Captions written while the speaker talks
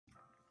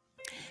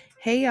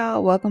Hey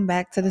y'all, welcome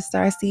back to the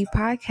Starseed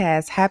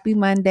Podcast. Happy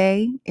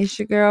Monday. It's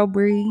your girl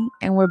Bree,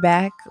 and we're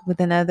back with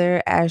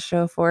another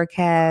astro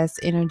forecast,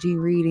 energy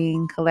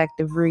reading,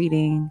 collective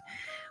reading,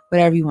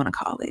 whatever you want to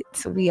call it.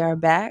 So we are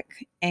back,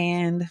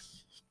 and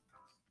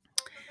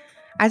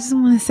I just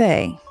want to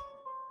say,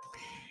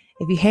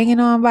 if you're hanging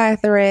on by a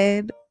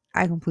thread,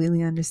 I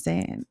completely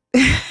understand.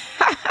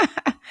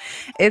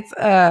 It's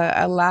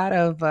a lot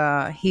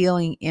of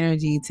healing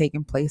energy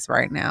taking place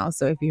right now.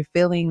 So if you're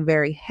feeling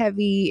very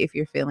heavy, if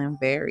you're feeling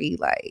very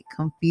like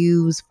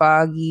confused,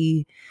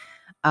 foggy,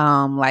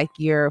 like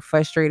you're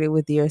frustrated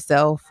with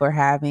yourself for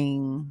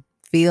having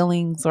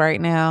feelings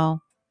right now,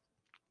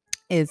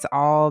 it's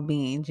all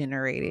being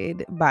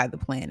generated by the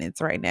planets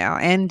right now.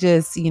 And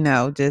just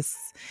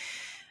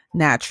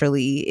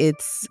naturally,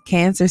 it's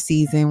Cancer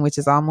season, which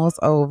is almost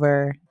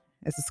over.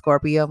 It's a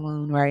Scorpio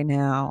moon right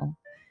now.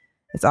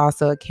 It's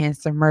also a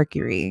Cancer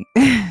Mercury.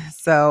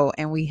 So,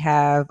 and we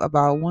have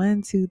about 5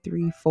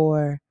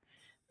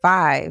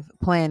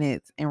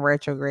 planets in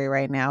retrograde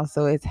right now.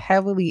 So it's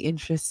heavily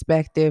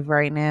introspective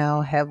right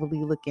now,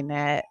 heavily looking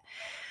at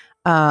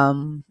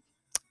um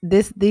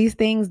these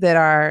things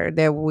that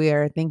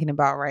we're thinking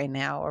about right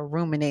now or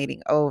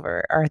ruminating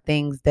over are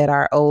things that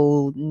are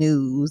old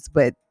news,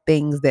 but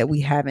things that we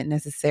haven't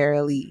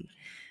necessarily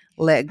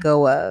let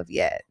go of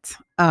yet.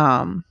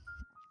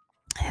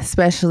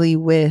 Especially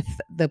with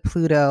the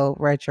Pluto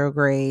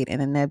retrograde and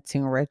the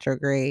Neptune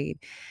retrograde,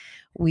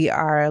 we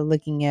are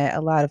looking at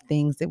a lot of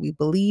things that we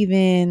believe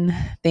in,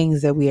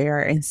 things that we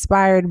are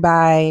inspired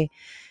by,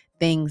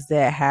 things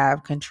that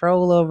have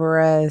control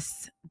over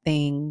us,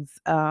 things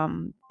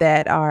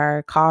that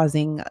are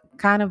causing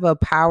kind of a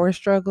power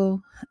struggle.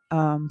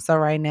 So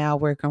right now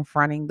we're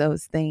confronting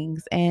those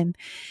things. And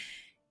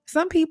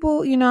some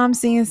people, I'm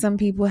seeing some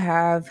people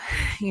have,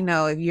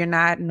 if you're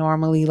not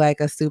normally like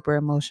a super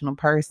emotional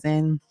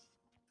person,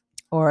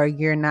 or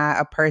you're not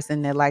a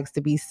person that likes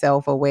to be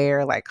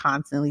self-aware, like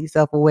constantly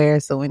self-aware.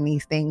 So when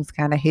these things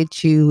kind of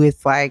hit you,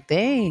 it's like,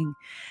 dang,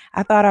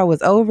 I thought I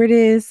was over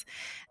this.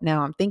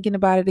 Now I'm thinking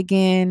about it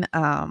again.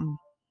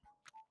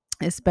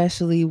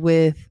 Especially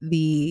with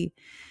the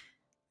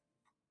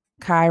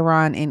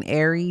Chiron in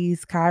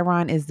Aries.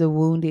 Chiron is the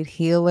wounded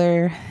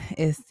healer.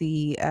 It's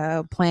the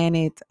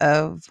planet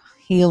of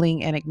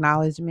healing and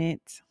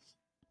acknowledgement.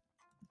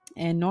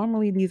 And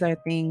normally these are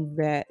things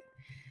that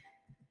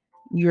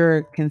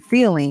you're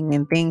concealing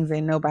and things that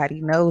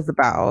nobody knows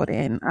about,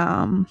 and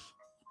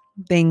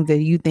things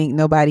that you think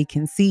nobody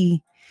can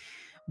see.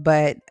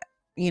 But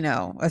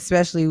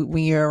especially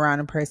when you're around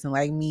a person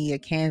like me, a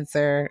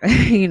Cancer,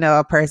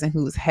 a person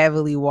who's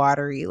heavily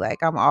watery,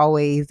 like I'm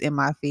always in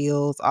my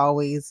fields,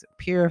 always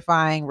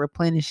purifying,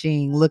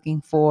 replenishing,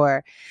 looking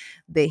for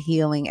the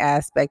healing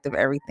aspect of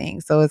everything.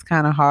 So it's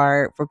kind of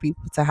hard for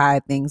people to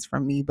hide things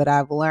from me, but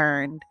I've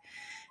learned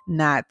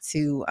not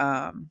to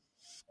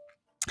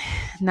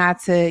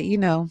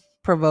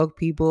provoke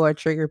people or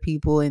trigger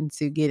people and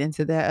to get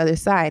into that other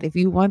side. If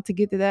you want to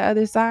get to that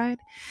other side,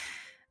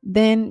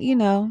 then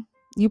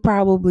you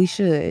probably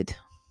should.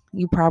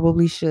 You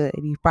probably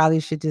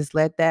should just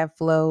let that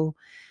flow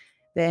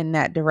in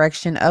that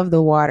direction of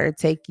the water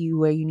take you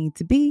where you need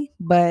to be.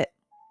 But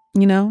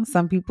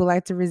some people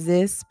like to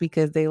resist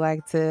because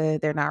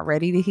they're not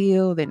ready to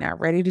heal, they're not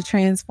ready to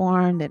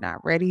transform, they're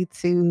not ready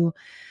to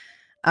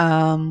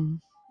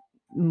um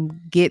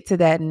get to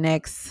that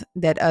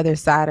other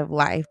side of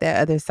life, that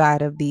other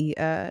side of the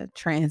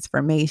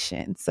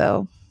transformation.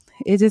 So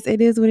it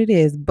is what it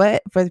is.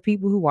 But for the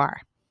people who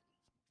are,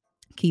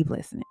 keep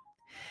listening.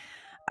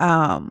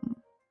 um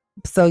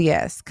so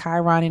yes,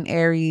 Chiron in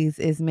Aries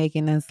is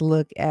making us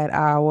look at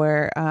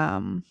our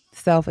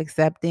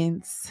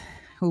self-acceptance,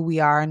 who we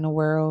are in the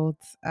world,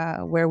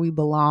 where we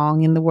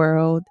belong in the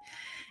world.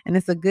 And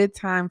it's a good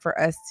time for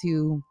us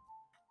to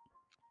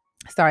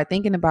start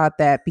thinking about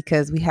that,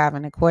 because we have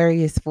an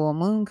Aquarius full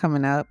moon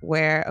coming up,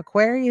 where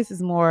Aquarius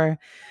is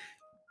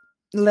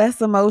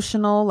less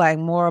emotional, like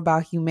more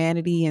about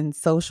humanity and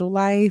social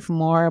life,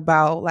 more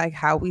about like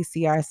how we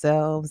see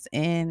ourselves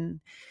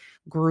in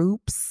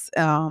groups,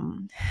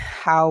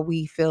 how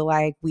we feel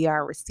like we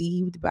are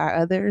received by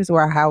others,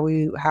 or how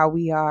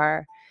we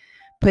are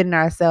putting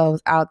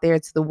ourselves out there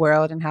to the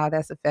world, and how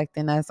that's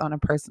affecting us on a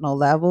personal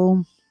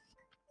level.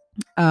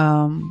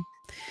 um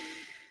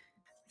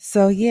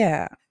so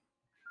yeah,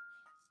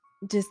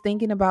 just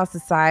thinking about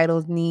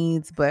societal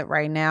needs. But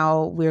right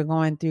now we're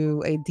going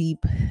through a deep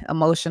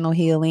emotional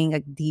healing, a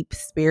deep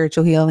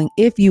spiritual healing,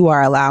 if you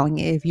are allowing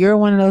it. If you're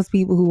one of those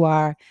people who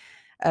are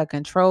a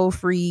control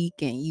freak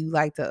and you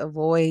like to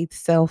avoid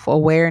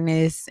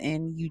self-awareness,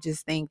 and you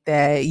just think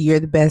that you're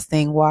the best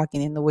thing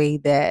walking in the way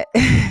that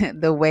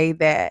the way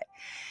that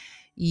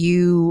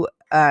you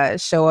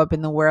show up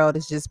in the world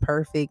is just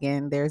perfect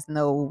and there's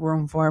no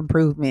room for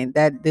improvement,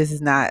 that this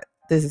is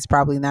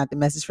probably not the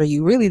message for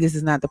you. Really, this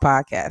is not the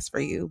podcast for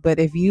you. But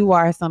if you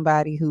are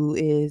somebody who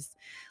is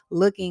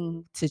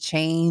looking to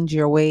change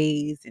your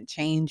ways and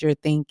change your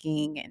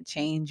thinking and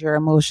change your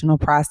emotional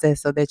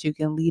process so that you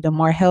can lead a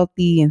more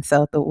healthy and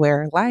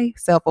self-aware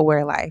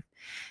life,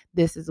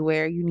 this is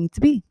where you need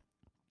to be.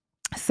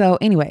 So,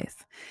 anyways,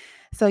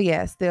 so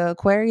yes, the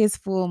Aquarius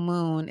full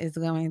moon is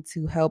going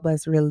to help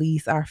us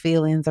release our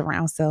feelings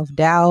around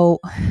self-doubt,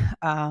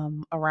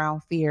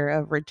 around fear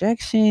of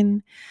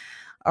rejection,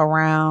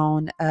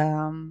 around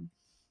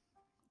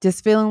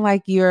just feeling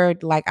like you're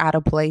like out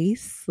of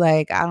place.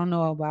 Like, I don't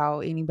know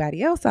about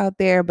anybody else out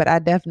there, but I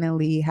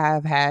definitely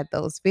have had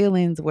those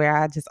feelings where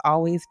I just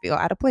always feel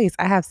out of place.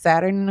 I have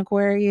Saturn in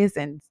Aquarius,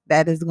 and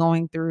that is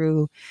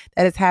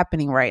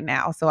happening right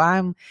now. So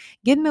I'm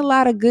getting a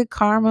lot of good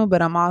karma,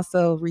 but I'm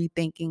also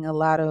rethinking a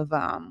lot of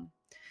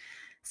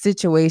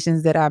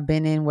situations that I've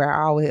been in where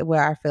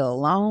I feel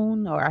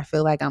alone, or I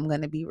feel like I'm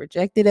going to be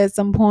rejected at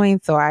some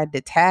point, so I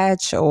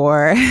detach,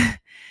 or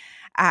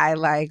I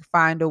like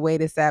find a way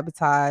to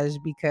sabotage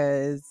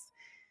because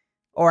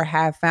or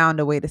have found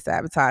a way to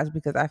sabotage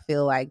because I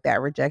feel like that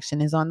rejection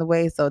is on the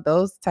way. So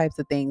those types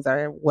of things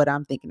are what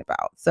I'm thinking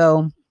about.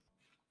 So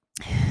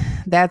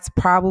that's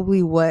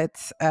probably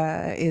what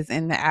is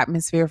in the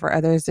atmosphere for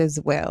others as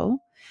well.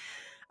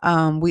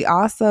 We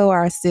also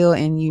are still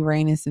in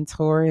Uranus and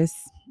Taurus,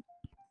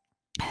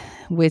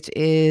 which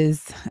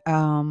is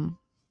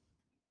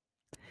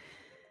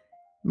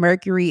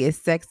Mercury is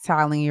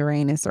sextiling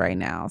Uranus right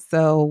now.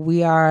 So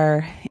we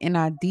are in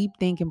our deep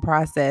thinking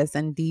process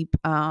and deep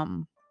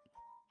an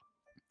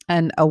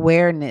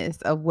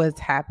awareness of what's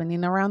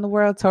happening around the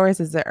world. Taurus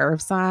is the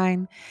earth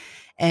sign,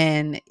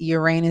 and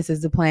Uranus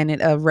is the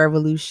planet of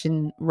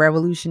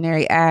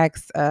revolutionary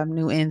acts,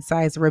 new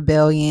insights,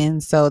 rebellion.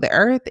 So the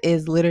earth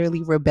is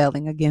literally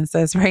rebelling against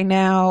us right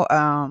now.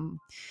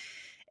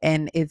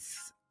 And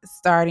it's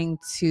starting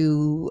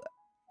to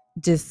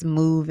just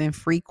move in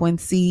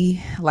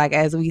frequency, like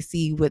as we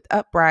see with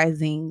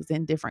uprisings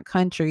in different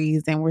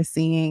countries, and we're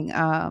seeing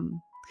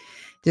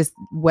just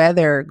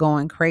weather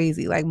going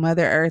crazy. Like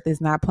Mother Earth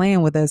is not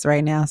playing with us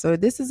right now. So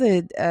this is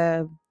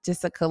a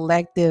just a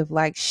collective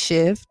like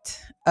shift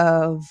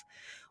of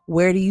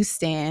where do you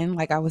stand?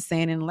 Like I was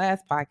saying in the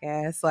last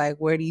podcast, like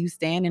where do you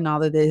stand in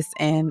all of this?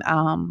 And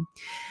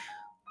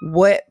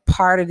what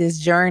part of this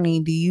journey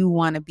do you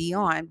want to be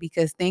on?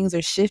 Because things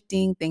are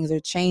shifting, things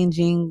are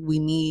changing. We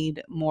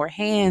need more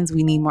hands,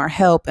 we need more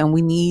help, and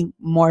we need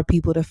more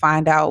people to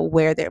find out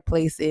where their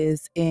place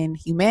is in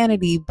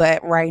humanity.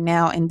 But right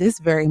now, in this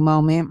very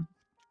moment,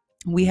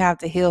 we have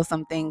to heal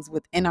some things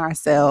within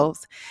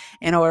ourselves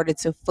in order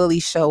to fully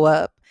show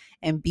up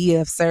and be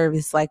of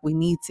service like we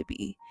need to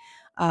be.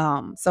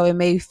 So it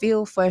may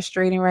feel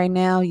frustrating right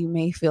now. You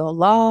may feel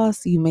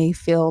lost. You may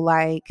feel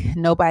like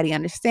nobody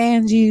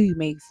understands you. You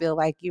may feel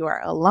like you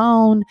are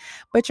alone,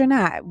 but you're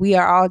not. We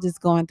are all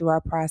just going through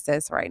our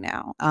process right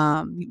now.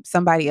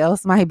 Somebody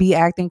else might be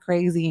acting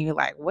crazy, and you're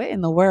like, what in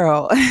the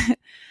world?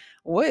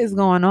 What is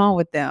going on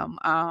with them?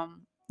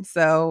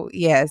 So,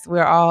 yes,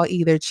 we're all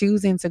either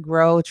choosing to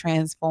grow,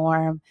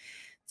 transform,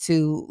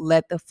 to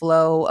let the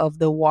flow of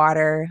the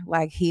water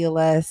like heal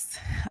us.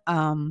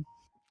 Um,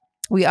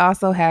 we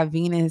also have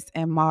Venus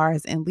and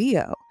Mars and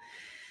Leo.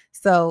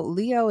 So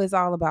Leo is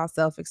all about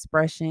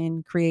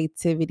self-expression,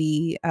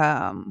 creativity,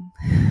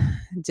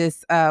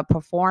 just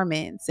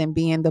performance and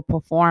being the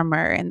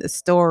performer and the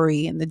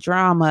story and the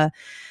drama.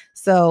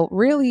 So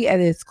really at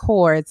its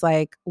core, it's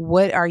like,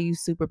 what are you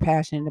super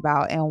passionate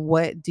about, and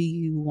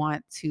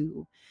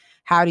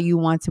how do you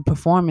want to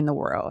perform in the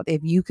world?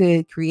 If you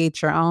could create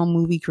your own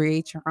movie,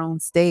 create your own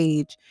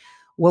stage,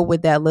 what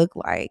would that look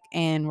like?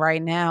 And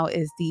right now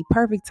is the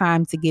perfect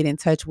time to get in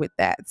touch with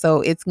that.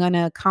 So it's going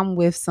to come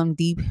with some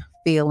deep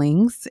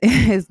feelings.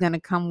 It's going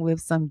to come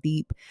with some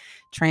deep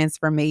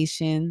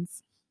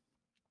transformations.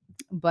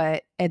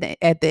 But at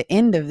the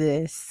end of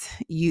this,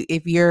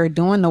 if you're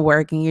doing the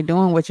work and you're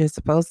doing what you're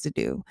supposed to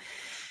do,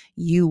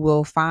 you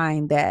will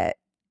find that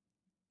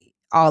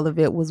all of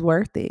it was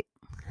worth it.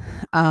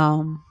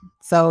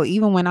 So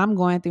even when I'm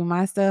going through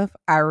my stuff,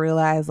 I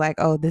realize like,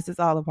 oh, this is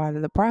all a part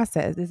of the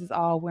process. This is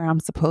all where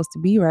I'm supposed to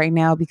be right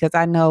now, because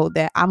I know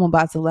that I'm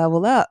about to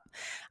level up.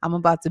 I'm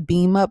about to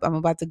beam up. I'm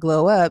about to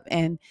glow up.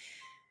 And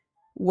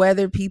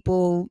whether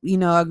people,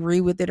 agree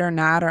with it or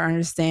not, or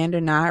understand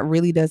or not,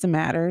 really doesn't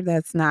matter.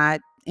 That's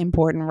not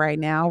important right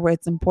now.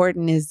 What's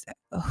important is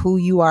who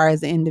you are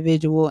as an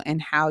individual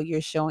and how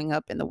you're showing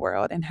up in the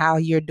world and how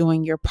you're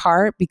doing your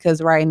part,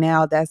 because right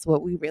now that's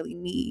what we really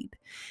need.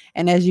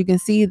 And as you can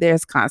see,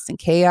 there's constant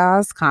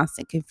chaos,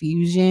 constant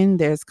confusion,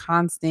 there's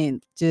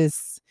constant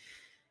just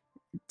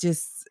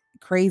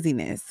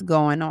craziness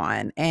going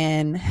on.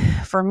 And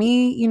for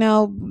me,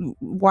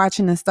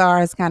 watching the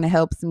stars kind of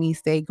helps me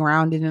stay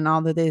grounded in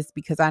all of this,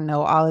 because I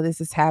know all of this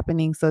is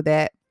happening so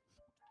that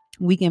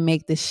we can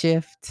make the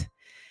shift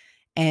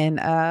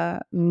and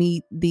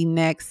meet the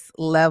next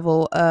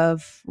level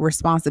of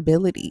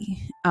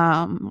responsibility.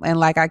 And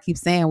like I keep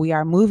saying, we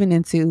are moving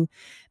into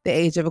the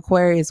age of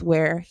Aquarius,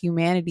 where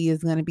humanity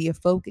is going to be a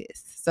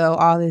focus. So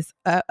all this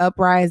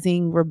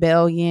uprising,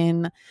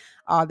 rebellion,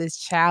 all this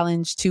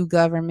challenge to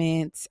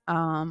government,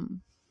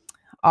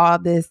 all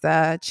this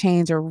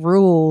change of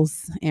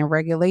rules and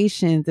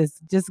regulations is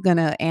just going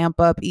to amp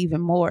up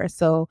even more.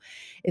 So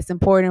it's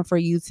important for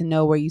you to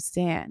know where you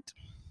stand.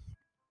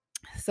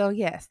 So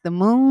yes, the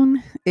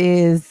moon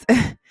is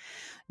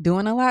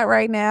doing a lot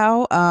right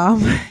now.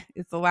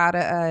 It's a lot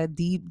of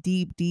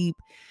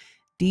deep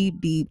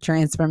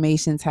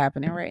transformations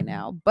happening right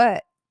now,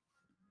 but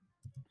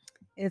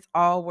it's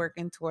all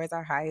working towards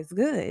our highest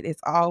good.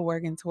 It's all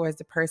working towards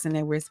the person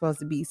that we're supposed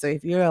to be. So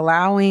if you're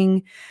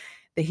allowing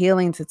the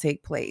healing to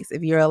take place,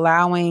 if you're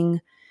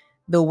allowing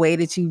the way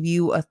that you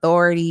view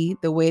authority,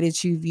 the way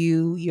that you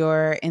view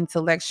your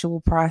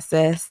intellectual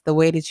process, the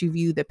way that you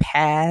view the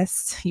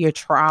past, your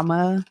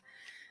trauma,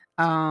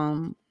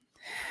 um,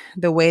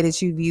 the way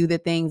that you view the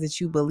things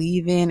that you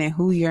believe in and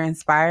who you're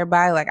inspired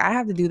by. Like I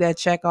have to do that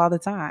check all the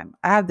time.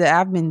 I've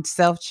been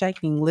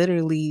self-checking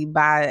literally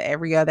by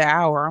every other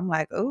hour. I'm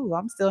like, oh,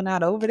 I'm still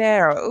not over that,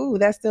 or oh,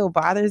 that still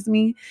bothers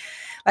me.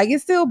 Like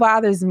it still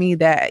bothers me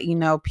that,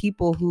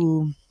 people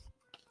who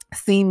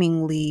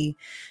seemingly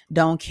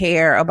don't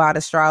care about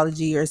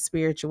astrology or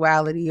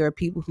spirituality, or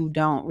people who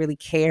don't really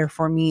care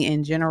for me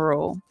in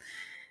general,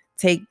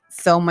 take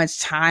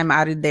time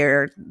out of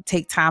their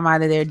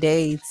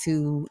day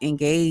to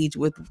engage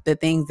with the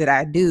things that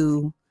I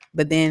do,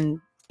 but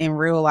then in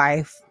real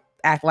life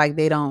act like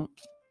they don't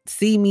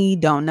see me,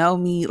 don't know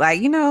me,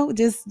 like,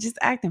 just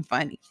acting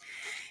funny.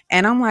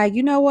 And I'm like,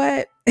 you know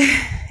what?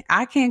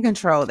 I can't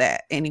control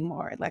that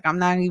anymore. Like, I'm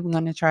not even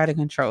going to try to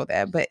control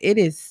that. But it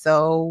is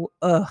so,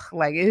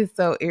 like, it is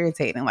so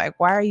irritating. Like,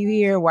 why are you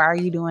here? Why are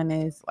you doing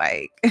this?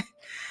 Like,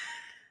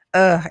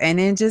 and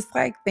then just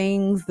like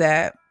things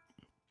that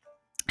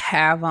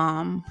have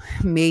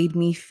made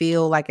me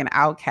feel like an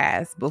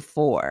outcast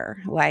before.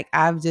 Like,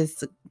 I've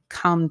just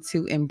come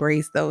to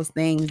embrace those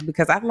things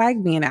because I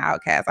like being an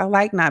outcast. I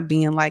like not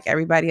being like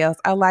everybody else.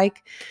 I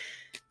like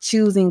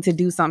choosing to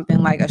do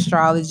something like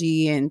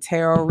astrology and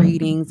tarot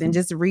readings and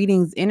just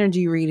readings,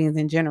 energy readings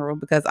in general,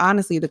 because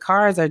honestly, the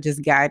cards are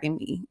just guiding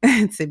me.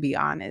 To be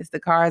honest, the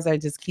cards are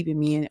just keeping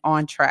me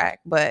on track.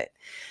 But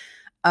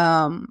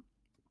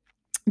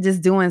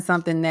just doing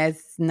something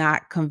that's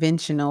not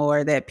conventional,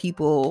 or that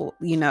people,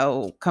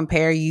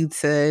 compare you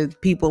to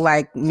people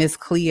like Miss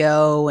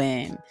Cleo,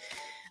 and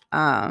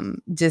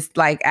just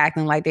like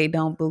acting like they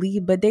don't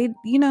believe, but they,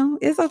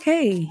 it's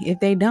okay if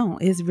they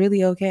don't. It's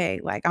really okay.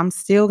 Like, I'm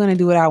still gonna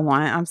do what I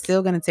want. I'm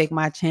still gonna take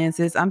my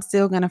chances. I'm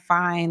still gonna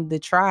find the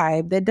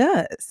tribe that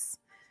does.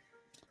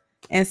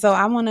 And so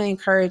I want to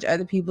encourage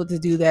other people to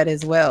do that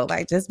as well.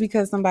 Like, just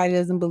because somebody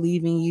doesn't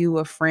believe in you,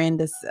 a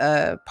friend,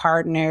 a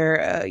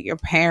partner, your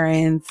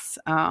parents,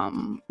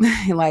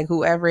 like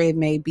whoever it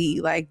may be,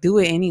 like, do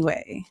it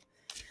anyway.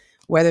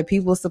 Whether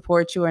people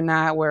support you or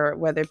not,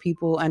 whether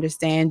people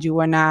understand you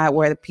or not,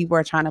 whether people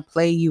are trying to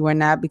play you or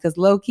not, because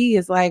low key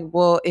is like,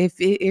 well, if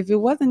it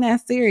wasn't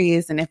that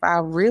serious, and if I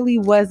really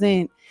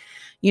wasn't,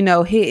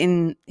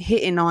 hitting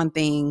on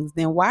things,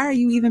 then why are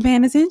you even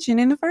paying attention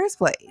in the first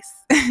place?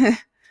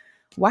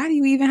 Why do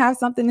you even have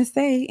something to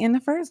say in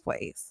the first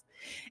place?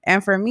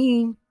 And for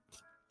me,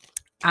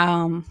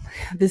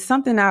 this is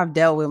something I've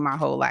dealt with my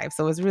whole life.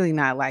 So it's really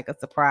not like a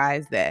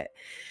surprise that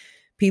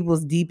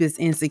people's deepest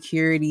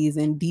insecurities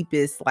and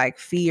deepest like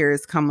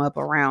fears come up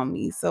around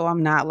me. So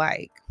I'm not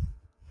like,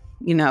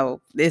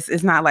 this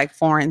is not like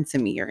foreign to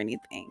me or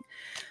anything.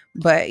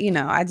 But,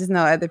 I just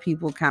know other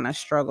people kind of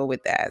struggle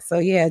with that. So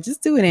yeah,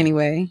 just do it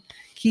anyway.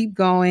 Keep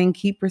going,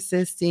 keep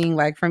persisting.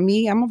 Like for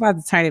me, I'm about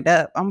to turn it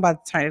up.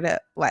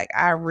 Like,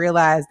 I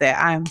realize that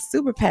I'm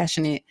super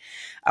passionate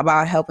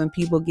about helping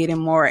people get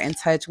more in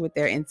touch with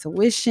their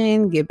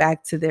intuition, get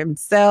back to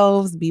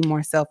themselves, be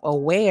more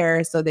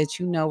self-aware, so that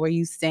you know where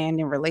you stand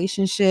in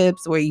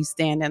relationships, where you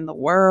stand in the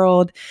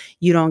world.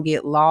 You don't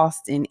get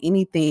lost in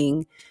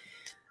anything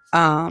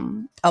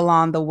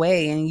along the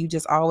way, and you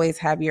just always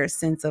have your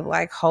sense of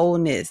like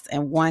wholeness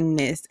and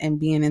oneness, and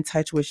being in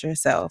touch with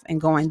yourself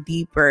and going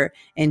deeper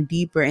and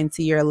deeper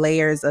into your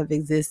layers of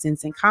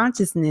existence and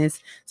consciousness,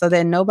 so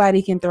that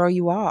nobody can throw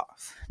you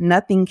off.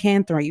 Nothing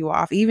can throw you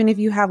off. Even if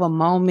you have a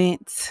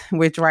moment,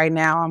 which right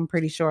now I'm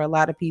pretty sure a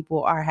lot of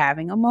people are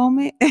having a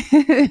moment.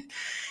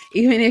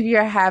 Even if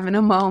you're having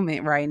a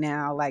moment right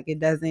now, like, it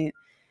doesn't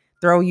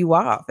throw you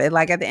off. And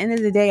like, at the end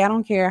of the day, I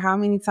don't care how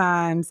many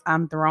times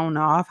I'm thrown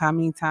off, how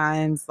many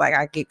times like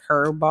I get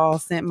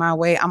curveballs sent my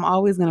way. I'm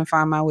always going to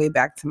find my way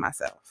back to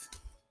myself.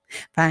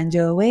 Find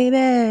your way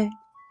back.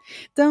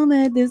 Don't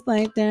let this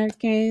life turn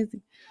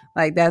crazy.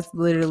 Like, that's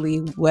literally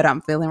what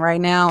I'm feeling right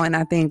now. And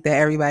I think that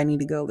everybody need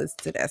to go listen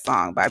to that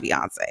song by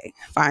Beyonce.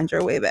 Find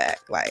your way back.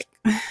 Like,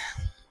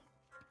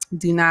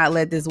 do not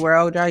let this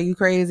world drive you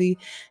crazy.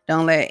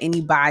 Don't let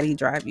anybody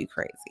drive you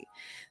crazy.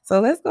 So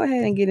let's go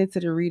ahead and get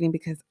into the reading,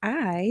 because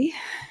I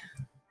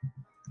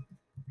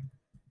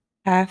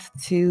have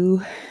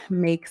to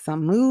make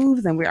some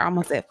moves, and we're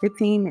almost at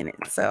 15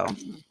 minutes. So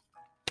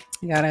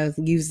I gotta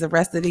use the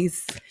rest of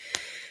these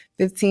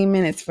 15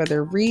 minutes for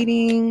the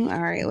reading.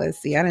 All right, let's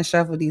see. I done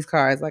shuffled these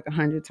cards like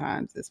 100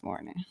 times this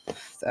morning.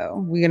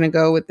 So we're gonna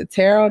go with the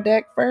tarot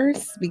deck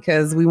first,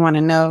 because we want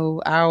to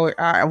know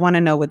I want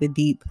to know what the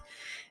deep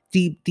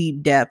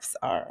depths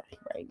are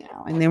right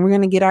now. And then we're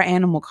gonna get our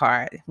animal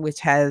card,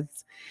 which has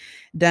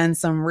done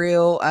some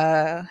real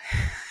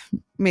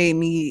made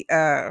me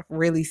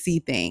really see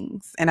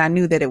things. And I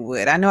knew that it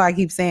would. I know I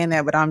keep saying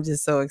that, but I'm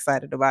just so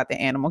excited about the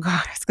animal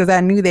cards because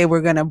I knew they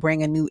were going to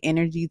bring a new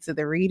energy to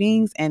the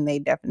readings, and they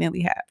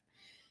definitely have.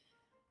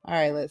 All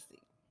right, let's see.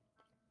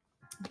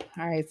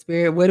 All right,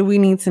 Spirit, what do we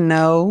need to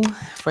know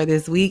for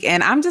this week?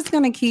 And I'm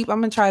going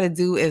to try to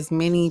do as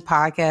many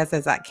podcasts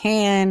as I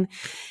can.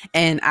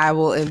 And I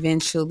will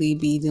eventually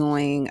be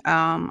doing,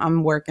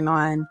 I'm working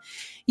on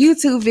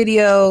YouTube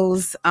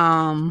videos.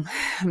 I'm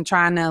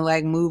trying to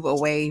like move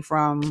away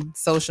from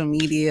social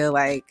media.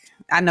 Like,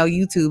 I know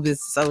YouTube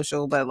is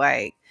social, but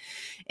like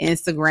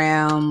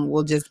Instagram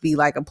will just be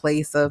like a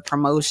place of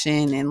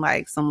promotion and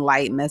like some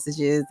light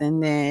messages.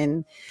 And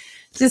then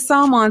just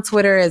some on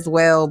Twitter as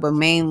well, but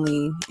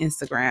mainly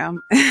Instagram.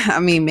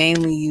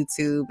 Mainly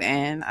YouTube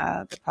and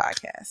the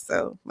podcast.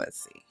 So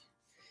let's see.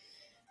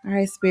 All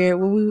right, Spirit,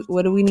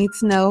 what do we need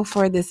to know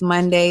for this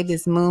Monday,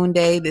 this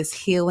Moonday, this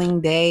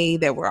healing day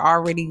that we're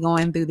already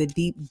going through the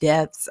deep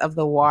depths of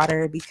the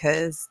water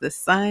because the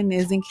sun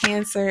is in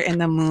Cancer and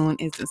the moon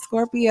is in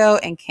Scorpio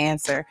and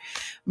Cancer.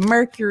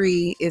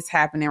 Mercury is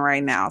happening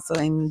right now. So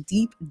in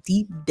deep,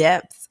 deep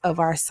depths of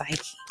our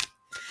psyche.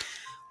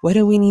 What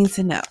do we need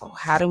to know?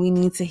 How do we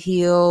need to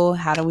heal?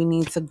 How do we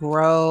need to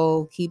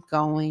grow? Keep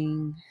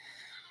going.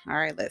 All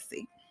right, let's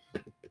see.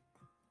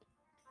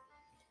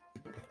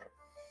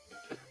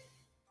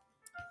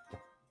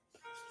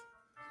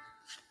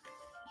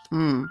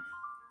 We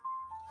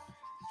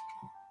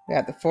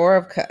got the Four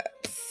of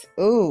Cups.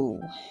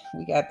 Ooh,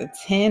 we got the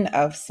 10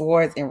 of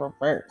Swords in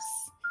reverse.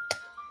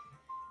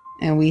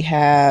 And we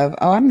have,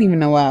 I don't even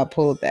know why I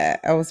pulled that.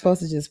 I was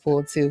supposed to just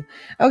pull two.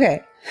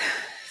 Okay,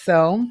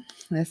 so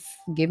let's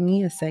give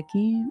me a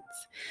second.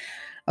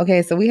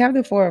 Okay, so we have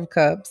the Four of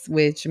Cups,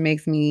 which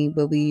makes me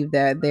believe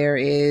that there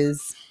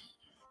is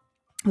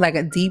like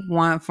a deep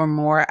want for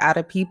more out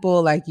of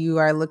people. Like you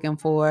are looking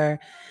for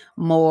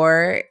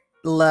more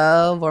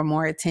love or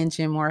more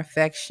attention, more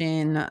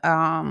affection,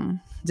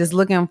 just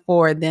looking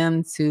for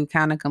them to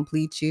kind of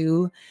complete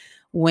you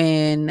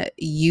when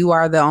you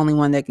are the only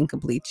one that can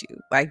complete you.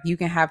 Like you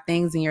can have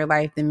things in your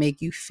life that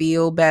make you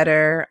feel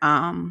better,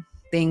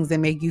 things that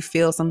make you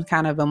feel some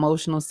kind of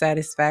emotional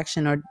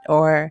satisfaction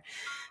or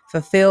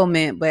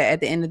fulfillment, but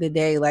at the end of the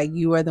day, like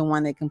you are the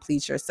one that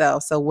completes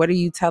yourself. So what are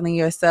you telling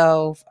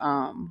yourself?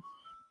 How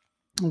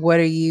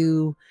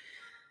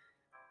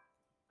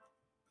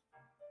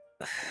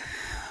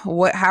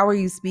are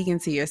you speaking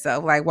to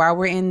yourself? Like while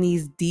we're in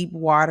these deep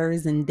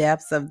waters and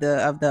depths of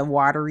the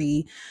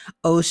watery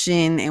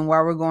ocean, and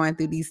while we're going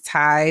through these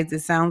tides,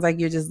 it sounds like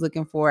you're just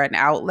looking for an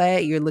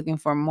outlet. You're looking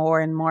for more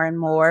and more and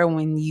more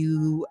when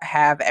you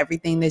have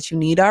everything that you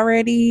need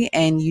already,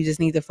 and you just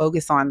need to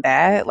focus on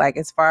that. Like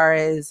as far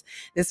as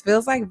this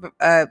feels like,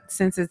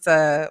 since it's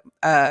a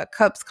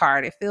cups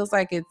card, it feels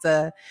like it's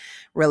a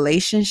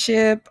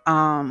relationship.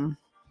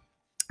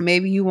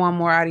 Maybe you want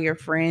more out of your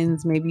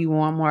friends. Maybe you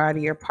want more out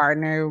of your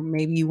partner.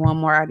 Maybe you want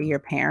more out of your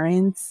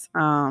parents.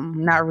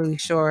 Not really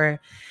sure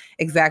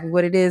exactly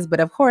what it is.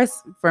 But of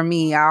course, for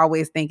me, I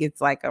always think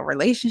it's like a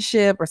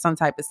relationship or some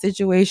type of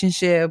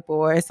situationship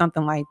or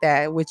something like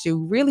that, which you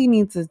really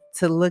need to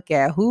look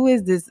at. Who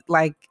is this?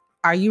 Like,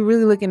 are you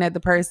really looking at the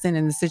person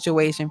and the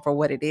situation for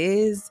what it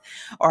is?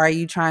 Or are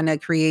you trying to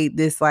create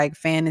this like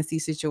fantasy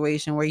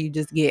situation where you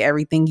just get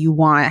everything you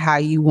want, how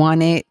you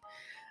want it?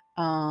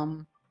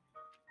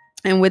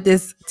 And with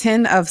this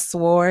 10 of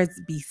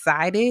Swords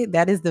beside it,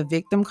 that is the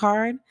victim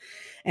card,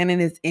 and it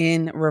is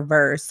in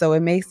reverse. So it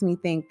makes me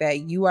think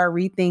that you are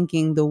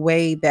rethinking the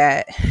way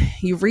that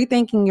you're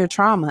rethinking your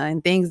trauma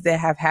and things that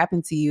have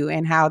happened to you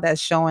and how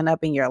that's showing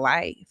up in your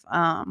life.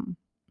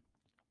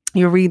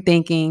 You're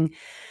rethinking,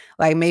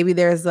 like maybe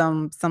there's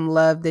some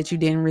love that you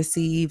didn't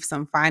receive,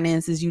 some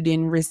finances you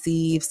didn't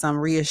receive, some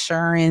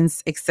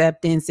reassurance,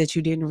 acceptance that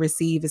you didn't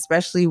receive,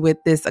 especially with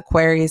this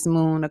Aquarius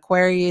moon.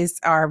 Aquarius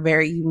are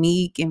very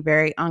unique and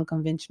very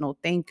unconventional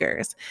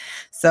thinkers.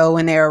 So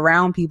when they're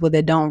around people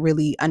that don't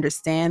really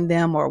understand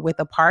them, or with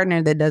a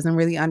partner that doesn't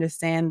really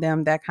understand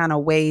them, that kind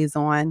of weighs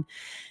on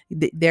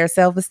their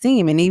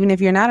self-esteem. And even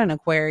if you're not an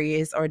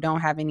Aquarius or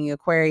don't have any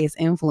Aquarius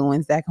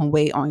influence, that can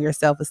weigh on your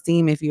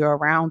self-esteem if you're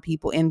around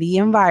people in the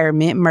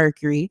environment,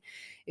 Mercury.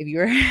 If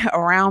you're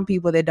around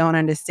people that don't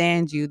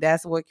understand you,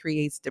 that's what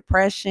creates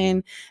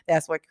depression.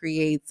 That's what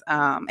creates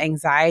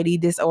anxiety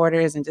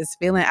disorders and just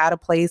feeling out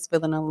of place,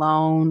 feeling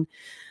alone.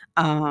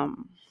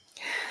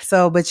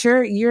 But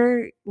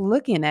you're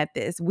looking at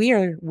this.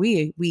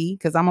 We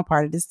because I'm a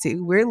part of this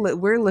too.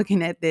 We're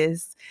looking at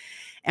this.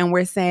 And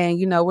we're saying,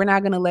 we're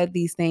not going to let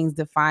these things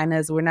define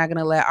us. We're not going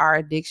to let our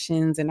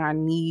addictions and our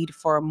need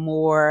for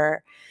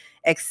more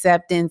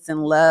acceptance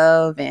and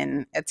love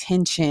and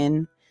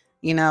attention,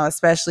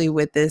 especially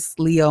with this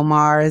Leo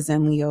Mars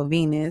and Leo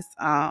Venus.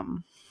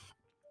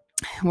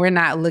 We're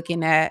not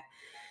looking at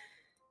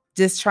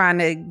just trying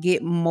to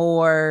get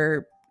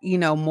more,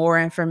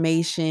 more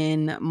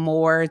information,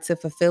 more to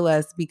fulfill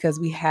us because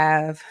we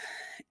have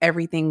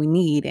everything we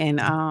need.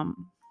 And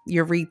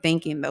you're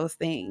rethinking those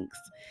things.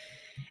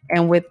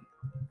 And with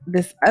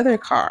this other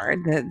card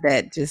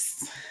that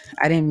just,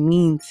 I didn't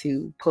mean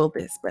to pull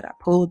this, but I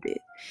pulled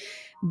it.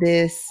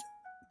 This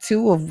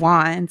Two of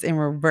Wands in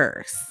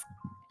reverse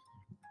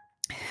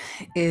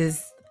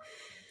is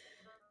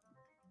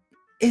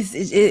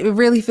it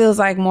really feels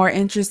like more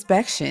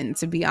introspection,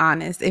 to be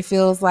honest. It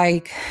feels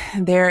like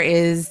there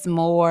is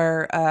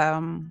more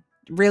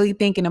really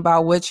thinking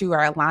about what you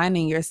are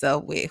aligning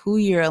yourself with, who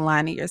you're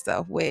aligning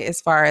yourself with,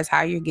 as far as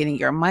how you're getting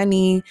your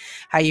money,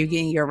 how you're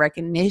getting your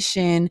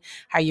recognition,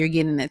 how you're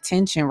getting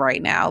attention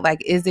right now.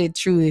 Like, is it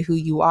truly who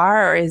you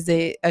are, or is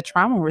it a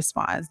trauma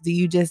response? Do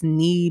you just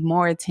need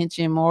more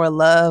attention, more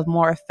love,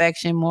 more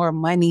affection, more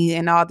money,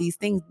 and all these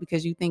things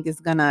because you think it's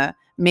gonna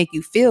make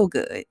you feel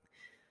good?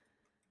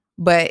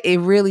 But it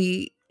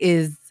really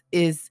is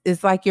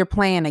it's like you're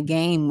playing a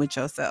game with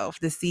yourself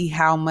to see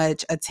how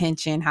much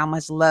attention, how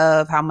much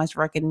love, how much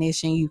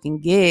recognition you can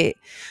get.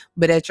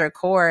 But at your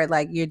core,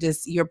 like,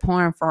 you're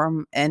pouring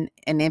from an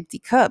empty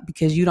cup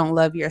because you don't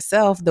love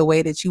yourself the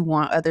way that you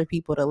want other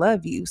people to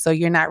love you. So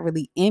you're not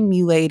really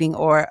emulating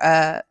or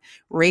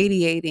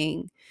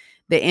radiating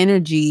the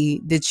energy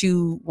that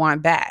you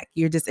want back.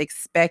 You're just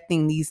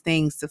expecting these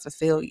things to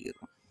fulfill you.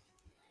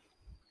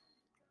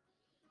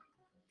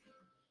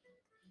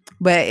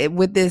 But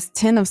with this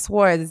Ten of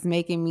Swords, it's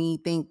making me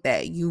think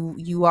that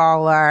you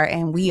all are,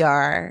 and we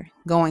are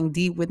going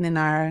deep within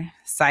our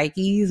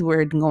psyches.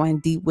 We're going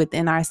deep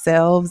within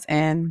ourselves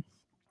and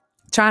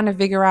trying to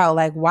figure out,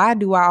 like, why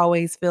do I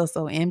always feel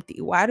so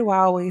empty? Why do I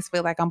always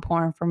feel like I'm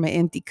pouring from an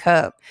empty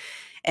cup?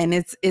 And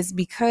it's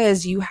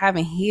because you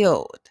haven't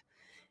healed.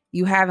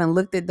 You haven't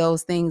looked at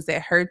those things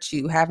that hurt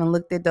you, haven't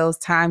looked at those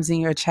times in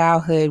your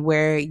childhood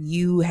where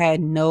you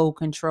had no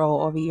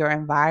control over your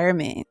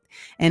environment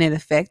and it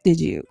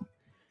affected you.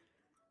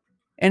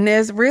 And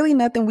there's really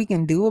nothing we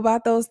can do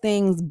about those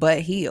things but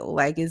heal.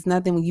 Like, it's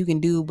nothing you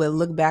can do but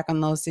look back on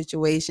those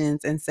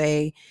situations and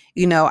say,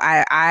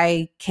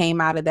 I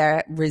came out of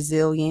that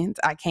resilient.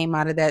 I came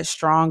out of that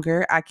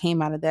stronger. I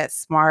came out of that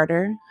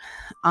smarter.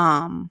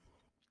 Um,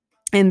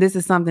 and this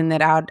is something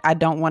that I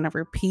don't want to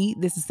repeat.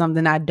 This is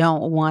something I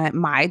don't want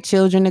my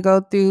children to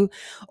go through,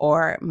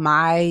 or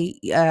my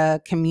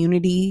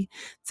community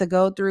to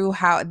go through.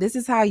 This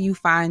is how you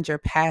find your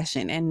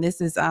passion. And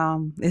this is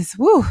this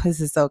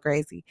is so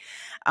crazy.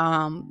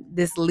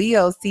 This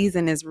Leo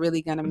season is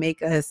really going to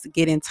make us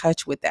get in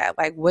touch with that.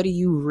 Like, what are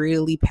you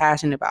really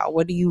passionate about?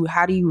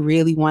 How do you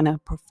really want to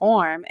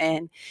perform?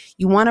 And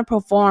you want to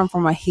perform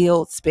from a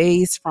healed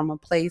space, from a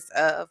place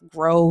of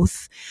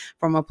growth,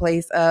 from a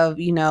place of,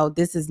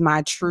 this is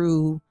my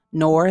true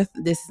north.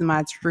 This is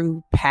my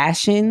true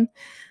passion.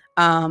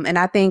 And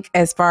I think,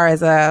 as far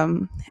as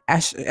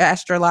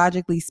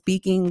astrologically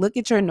speaking, look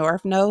at your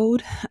north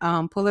node,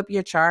 pull up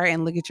your chart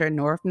and look at your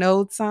north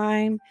node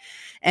sign,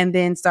 and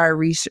then start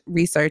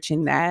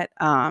researching that.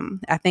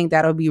 I think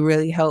that'll be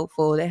really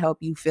helpful to help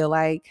you feel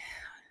like,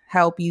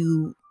 help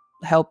you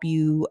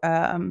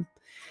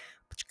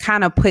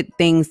kind of put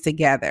things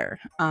together.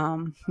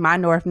 My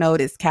north node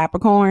is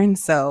Capricorn,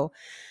 so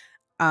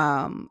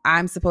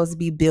I'm supposed to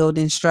be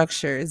building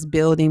structures,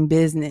 building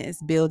business,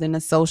 building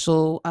a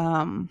social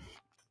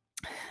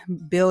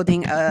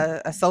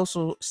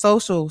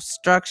social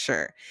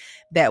structure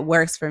that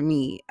works for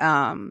me,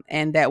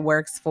 and that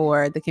works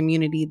for the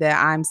community that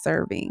I'm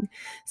serving.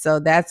 So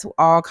that's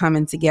all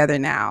coming together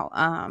now.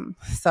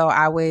 So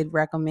I would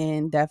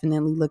recommend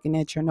definitely looking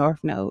at your north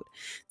node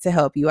to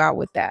help you out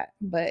with that.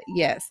 But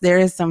yes, there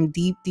is some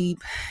deep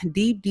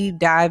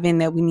diving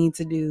that we need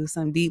to do,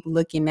 some deep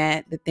looking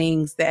at the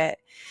things that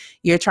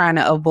you're trying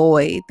to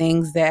avoid,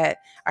 things that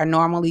are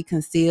normally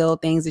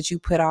concealed, things that you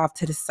put off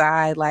to the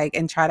side, like,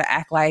 and try to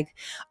act like,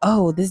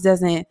 oh, this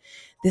doesn't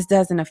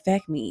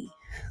affect me.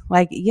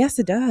 Like, yes,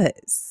 it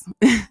does.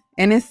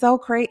 And it's so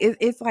crazy.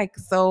 It's like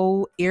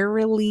so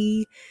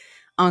eerily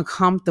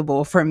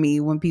uncomfortable for me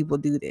when people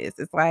do this.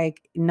 It's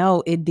like,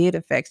 no, it did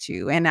affect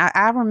you. And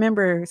I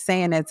remember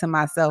saying that to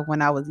myself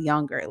when I was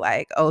younger,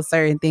 like, oh,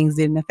 certain things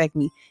didn't affect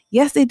me.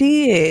 Yes, it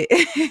did.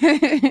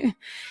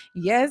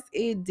 Yes,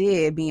 it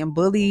did. Being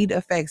bullied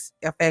affects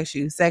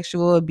you.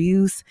 Sexual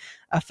abuse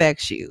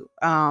affects you.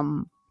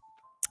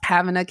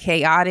 Having a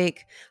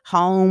chaotic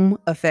home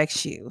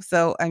affects you.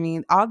 So, I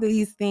mean, all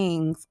these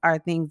things are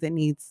things that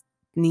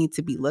need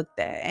to be looked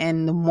at.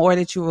 And the more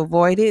that you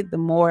avoid it, the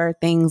more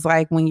things,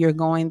 like when you're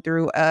going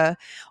through a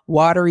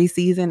watery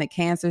season, a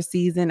Cancer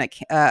season,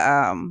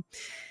 a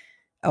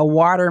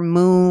water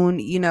moon,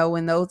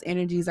 when those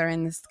energies are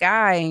in the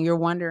sky and you're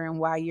wondering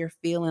why you're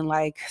feeling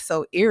like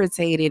so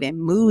irritated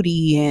and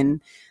moody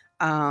and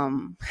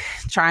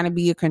trying to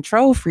be a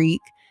control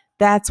freak,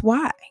 that's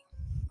why.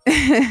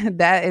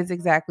 That is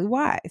exactly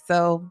why.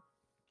 So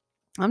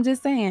I'm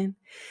just saying,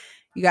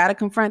 you got to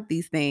confront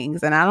these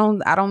things. And I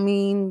don't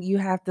mean you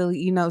have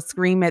to,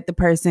 scream at the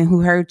person who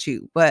hurt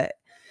you, but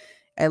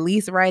at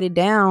least write it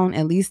down,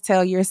 at least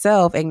tell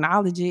yourself,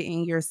 acknowledge it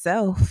in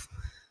yourself.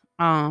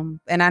 And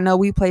I know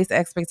we place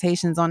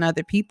expectations on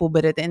other people,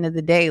 but at the end of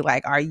the day,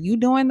 like, are you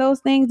doing those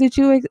things that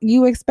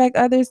you expect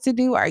others to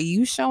do? Are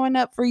you showing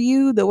up for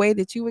you the way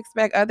that you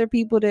expect other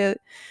people to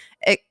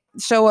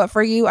show up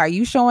for you? Are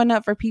you showing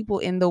up for people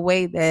in the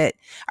way that,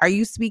 are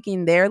you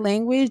speaking their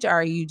language, or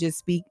are you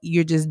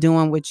you're just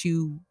doing what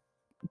you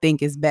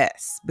think is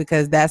best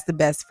because that's the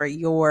best for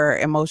your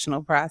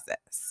emotional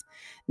process,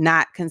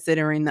 not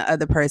considering the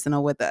other person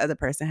or what the other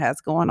person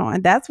has going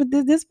on? That's what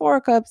this Four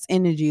of Cups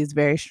energy is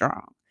very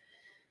strong.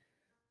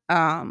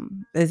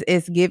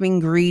 It's giving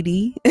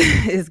greedy.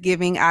 It's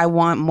giving I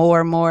want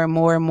more,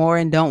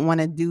 and don't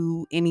want to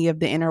do any of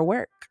the inner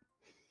work.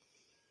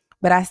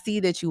 But I see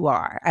that you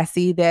are. I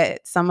see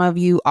that some of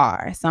you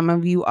are. Some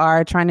of you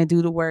are trying to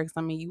do the work.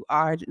 Some of you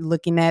are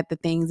looking at the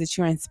things that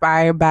you're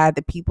inspired by,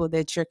 the people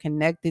that you're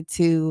connected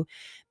to,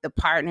 the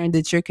partner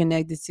that you're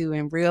connected to,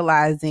 and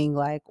realizing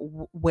like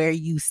where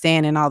you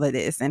stand in all of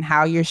this and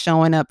how you're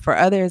showing up for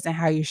others and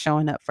how you're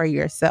showing up for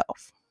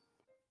yourself.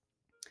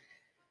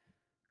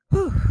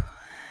 Whew.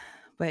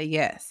 But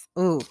yes,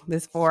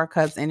 this Four of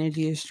Cups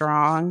energy is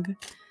strong.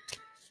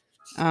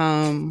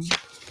 So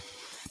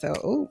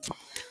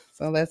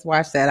let's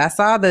watch that. I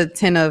saw the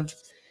Ten of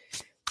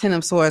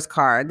Swords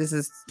card. This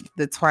is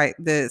the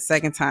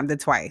second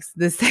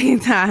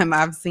time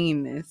I've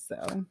seen this.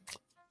 So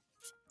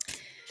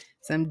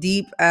some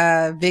deep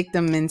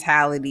victim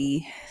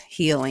mentality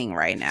healing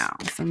right now.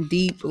 Some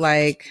deep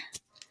like,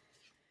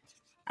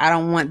 I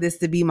don't want this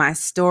to be my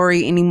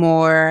story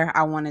anymore.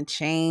 I want to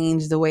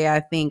change the way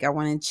I think. I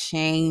want to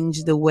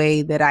change the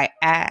way that I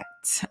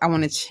act. I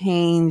want to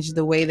change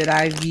the way that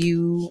I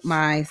view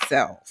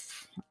myself.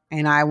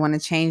 And I want to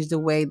change the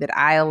way that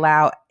I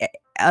allow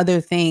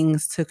other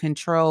things to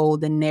control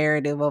the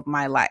narrative of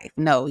my life.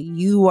 No,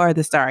 you are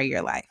the star of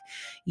your life.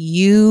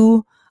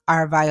 You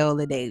are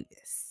Viola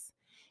Davis.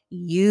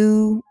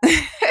 You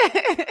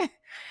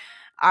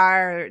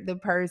are the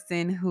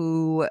person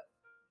who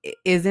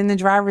is in the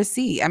driver's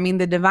seat. I mean,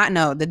 the divine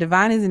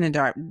is in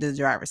the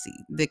driver's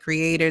seat. The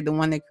creator, the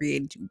one that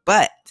created you.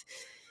 But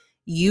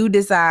you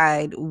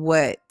decide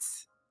what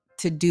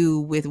to do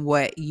with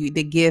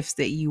the gifts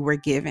that you were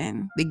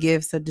given, the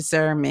gifts of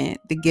discernment,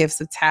 the gifts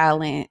of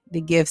talent,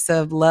 the gifts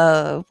of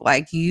love.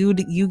 Like you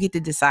get to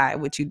decide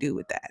what you do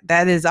with that.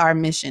 That is our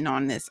mission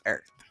on this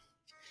earth.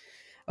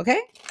 Okay.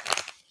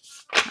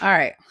 All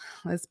right.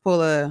 Let's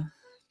pull a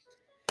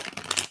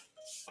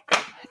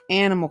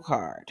animal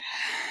card,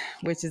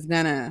 which is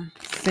gonna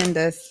send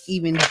us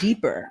even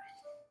deeper.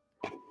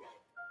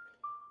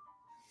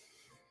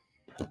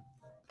 All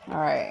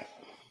right.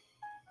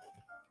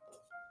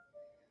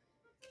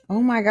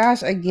 Oh my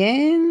gosh,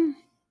 again?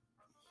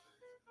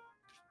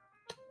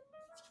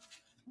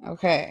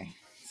 Okay.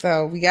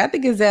 So we got the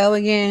gazelle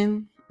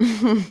again,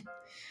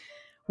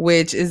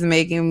 which is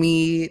making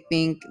me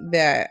think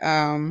that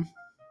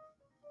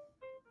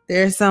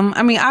there's some,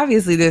 I mean,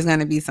 obviously there's going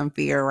to be some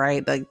fear,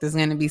 right? Like there's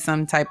going to be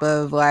some type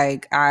of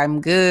like,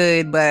 I'm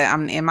good, but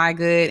am I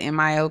good?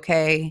 Am I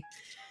okay?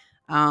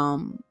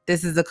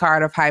 This is a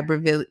card of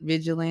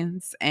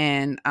hypervigilance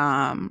and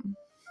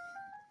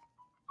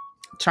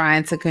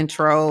trying to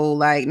control,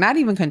 like not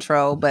even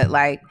control, but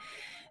like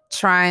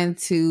trying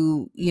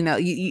to,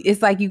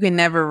 it's like you can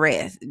never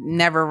rest.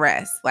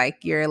 Like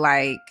you're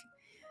like,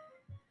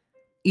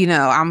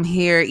 I'm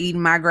here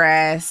eating my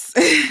grass,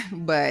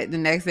 but the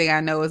next thing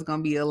I know is going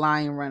to be a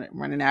lion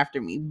running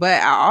after me.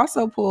 But I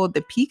also pulled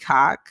the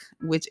peacock,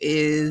 which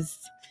is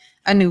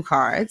a new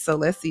card. So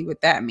let's see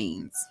what that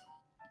means.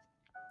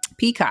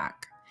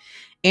 Peacock,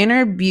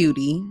 inner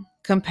beauty,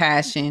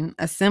 compassion,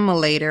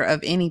 assimilator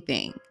of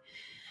anything.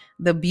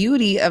 The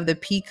beauty of the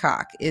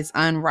peacock is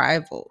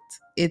unrivaled.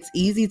 It's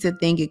easy to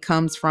think it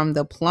comes from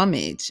the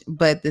plumage,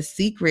 but the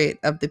secret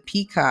of the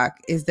peacock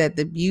is that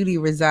the beauty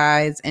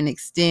resides and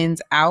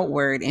extends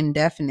outward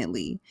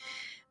indefinitely.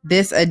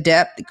 This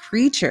adept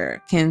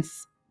creature can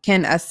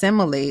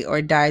assimilate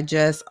or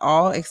digest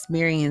all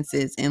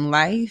experiences in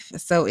life,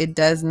 so it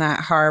does not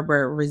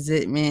harbor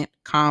resentment,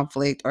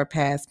 conflict, or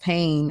past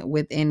pain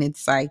within its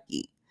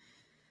psyche.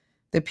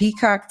 The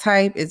peacock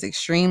type is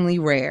extremely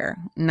rare.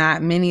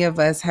 Not many of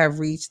us have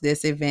reached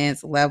this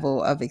advanced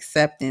level of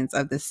acceptance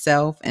of the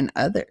self and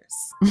others.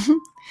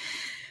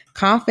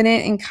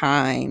 Confident and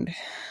kind.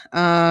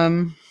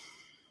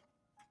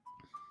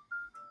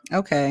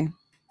 Okay.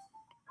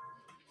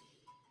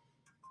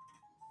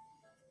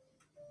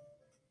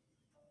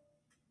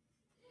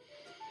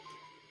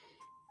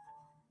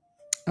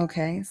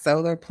 Okay,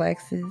 solar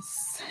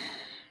plexus.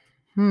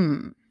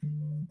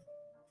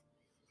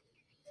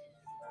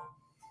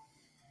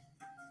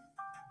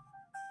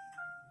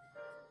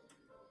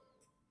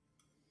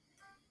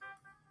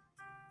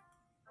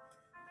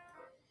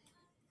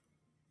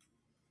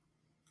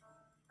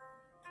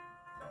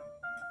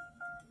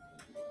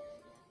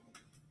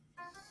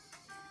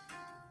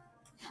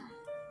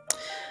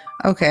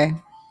 Okay.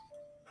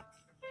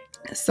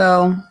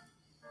 So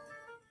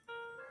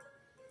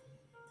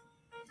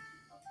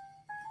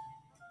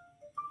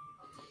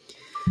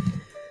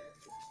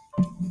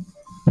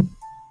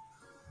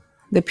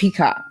the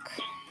peacock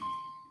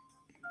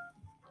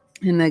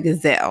and the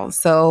gazelle.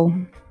 So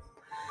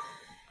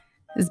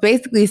it's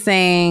basically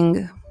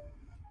saying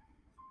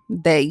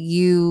that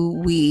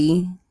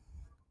we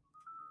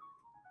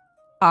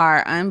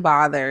are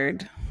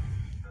unbothered,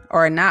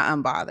 or not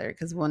unbothered,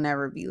 because we'll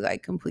never be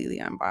like completely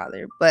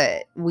unbothered,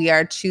 but we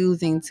are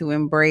choosing to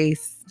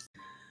embrace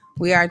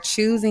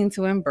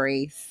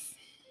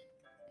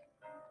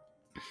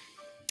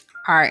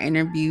our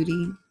inner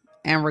beauty.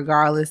 And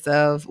regardless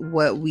of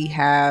what we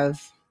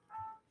have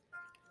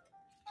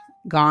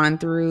gone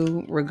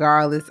through,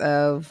 regardless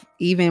of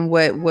even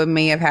what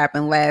may have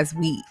happened last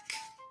week,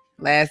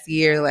 last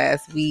year,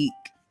 last week,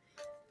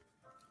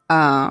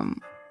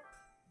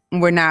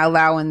 we're not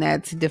allowing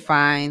that to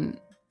define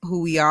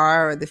who we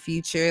are or the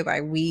future.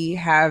 Like, we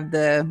have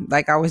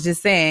like I was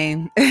just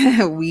saying,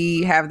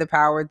 we have the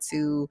power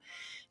to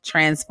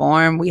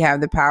transform. We have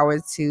the power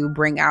to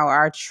bring out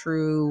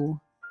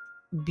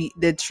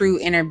the true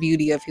inner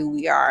beauty of who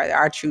we are,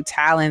 our true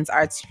talents,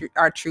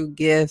 our true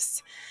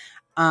gifts,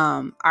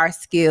 our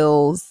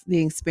skills,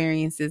 the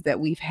experiences that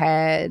we've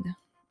had.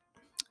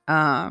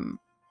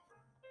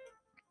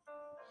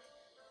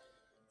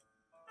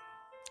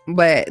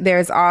 But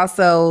there's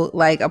also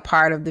like a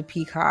part of the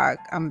peacock.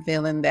 I'm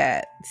feeling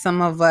that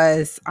some of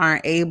us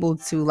aren't able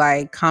to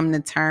like come to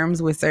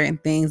terms with certain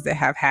things that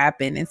have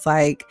happened. It's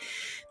like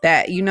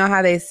that, you know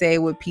how they say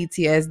with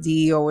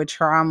PTSD or with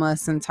trauma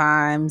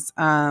sometimes,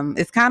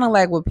 it's kind of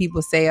like what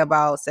people say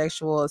about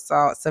sexual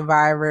assault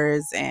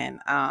survivors and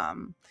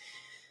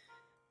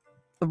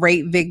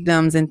rape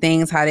victims and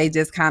things, how they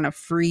just kind of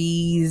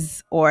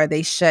freeze or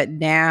they shut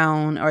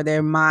down, or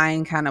their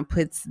mind kind of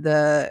put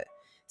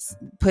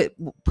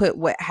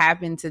what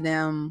happened to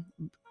them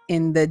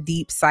in the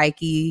deep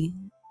psyche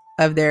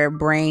of their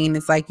brain.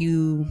 It's like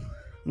you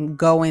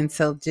go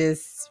into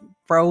just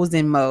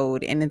frozen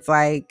mode, and it's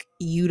like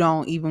you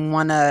don't even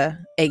want to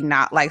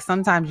acknowledge, like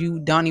sometimes you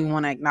don't even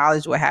want to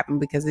acknowledge what happened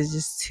because it's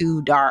just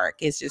too dark,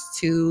 it's just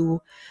too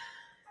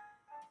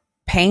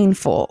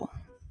painful.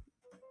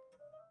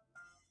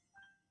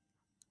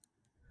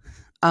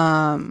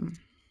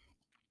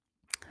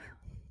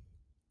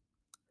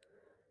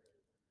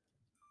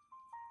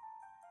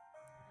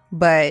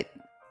 But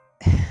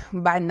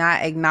by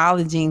not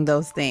acknowledging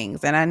those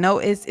things, and I know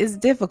it's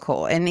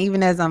difficult, and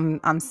even as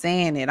I'm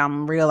saying it,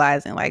 I'm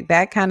realizing like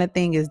that kind of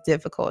thing is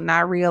difficult,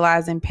 not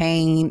realizing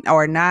pain,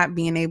 or not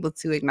being able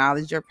to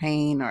acknowledge your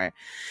pain, or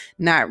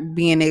not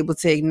being able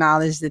to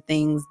acknowledge the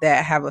things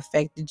that have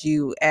affected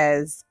you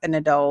as an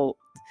adult,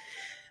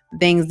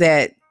 things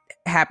that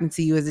happened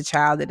to you as a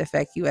child that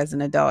affect you as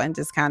an adult, and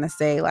just kind of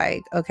say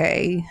like,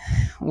 okay,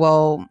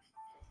 well,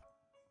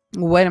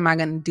 what am I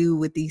going to do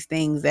with these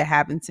things that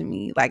happened to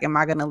me? Like, am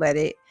I going to let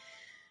it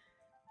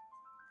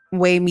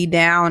weigh me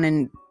down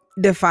and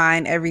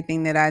define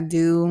everything that I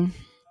do?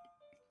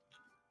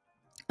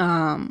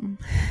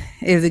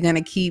 Is it going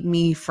to keep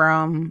me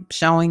from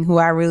showing who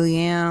I really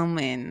am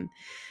and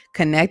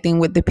connecting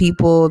with the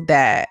people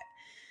that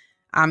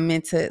I'm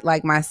meant to,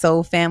 like my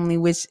soul family,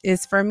 which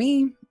is, for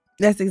me,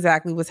 that's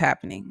exactly what's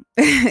happening.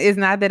 It's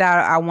not that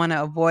I want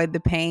to avoid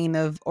the pain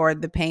or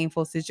the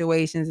painful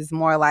situations. It's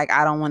more like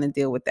I don't want to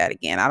deal with that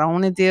again. I don't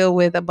want to deal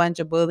with a bunch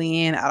of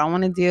bullying. I don't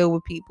want to deal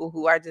with people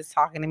who are just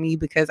talking to me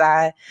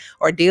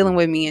or dealing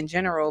with me in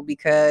general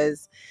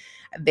because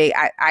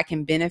I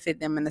can benefit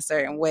them in a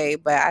certain way.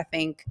 But I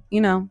think,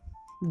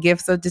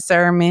 gifts of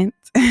discernment,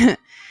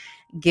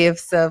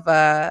 gifts of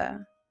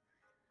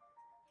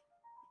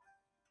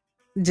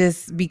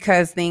just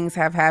because things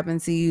have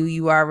happened to you,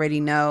 you already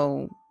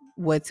know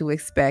what to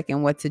expect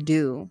and what to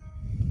do.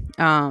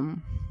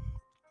 And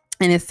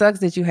it sucks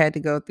that you had to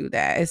go through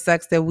that. It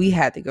sucks that we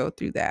had to go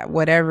through that,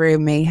 whatever it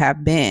may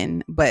have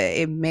been, but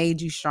it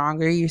made you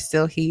stronger. You're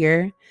still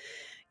here.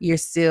 You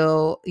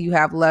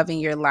have love in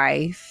your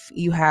life.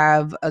 You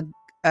have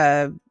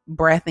a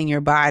breath in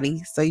your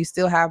body. So you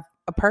still have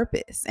a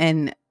purpose.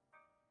 And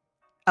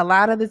a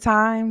lot of the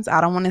times, I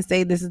don't want to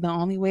say this is the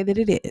only way that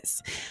it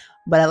is,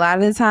 but a lot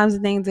of the times, the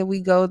things that we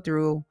go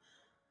through,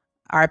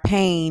 our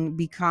pain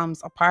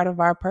becomes a part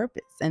of our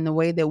purpose and the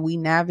way that we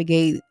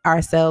navigate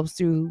ourselves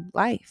through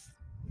life.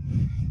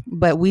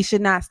 But we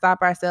should not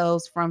stop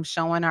ourselves from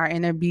showing our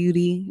inner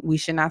beauty. We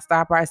should not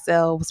stop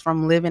ourselves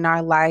from living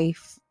our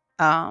life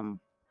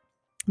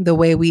the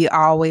way we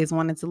always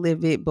wanted to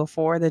live it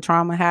before the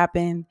trauma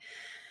happened.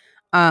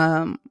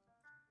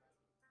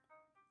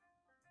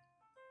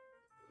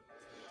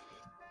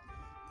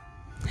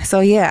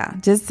 So yeah,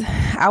 just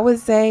I would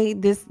say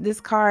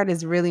this card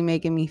is really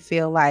making me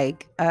feel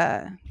like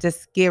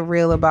just get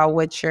real about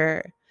what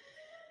you're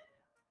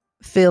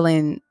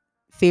feeling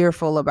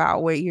fearful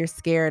about, what you're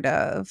scared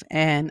of,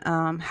 and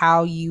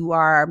how you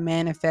are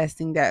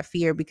manifesting that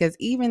fear. Because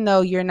even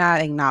though you're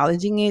not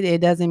acknowledging it, it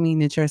doesn't mean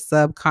that your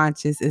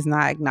subconscious is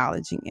not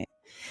acknowledging it.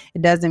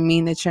 It doesn't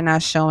mean that you're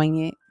not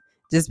showing it.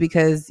 Just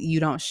because you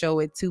don't show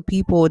it to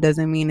people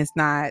doesn't mean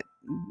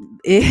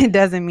it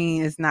doesn't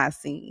mean it's not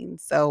seen.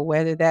 So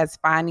whether that's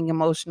finding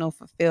emotional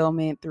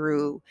fulfillment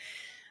through,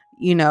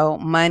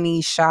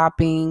 money,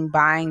 shopping,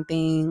 buying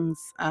things,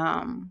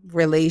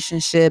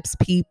 relationships,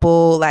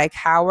 people, like,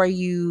 how are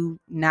you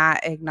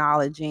not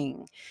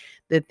acknowledging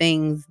the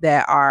things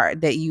that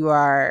you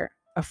are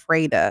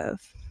afraid of?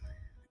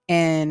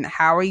 And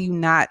how are you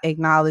not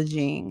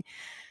acknowledging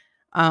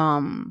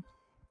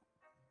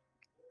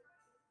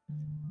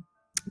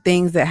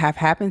things that have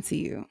happened to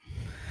you,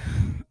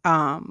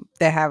 that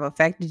have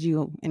affected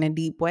you in a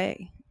deep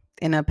way,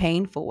 in a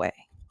painful way?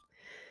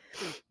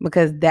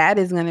 Because that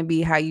is going to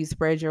be how you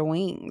spread your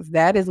wings.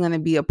 That is going to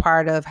be a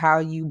part of how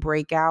you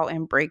break out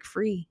and break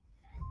free.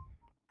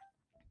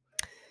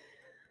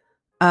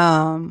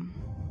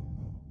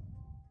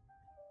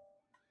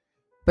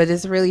 But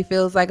this really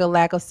feels like a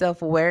lack of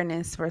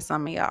self-awareness for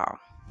some of y'all.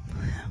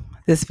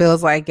 This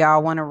feels like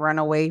y'all want to run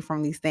away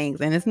from these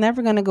things, and it's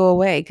never going to go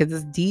away because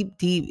it's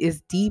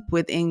deep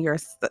within your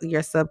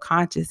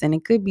subconscious. And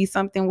it could be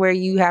something where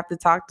you have to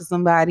talk to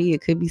somebody.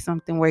 It could be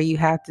something where you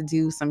have to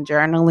do some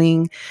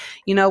journaling,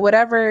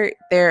 whatever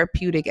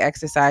therapeutic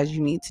exercise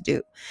you need to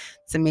do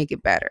to make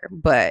it better.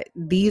 But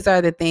these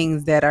are the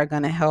things that are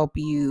going to help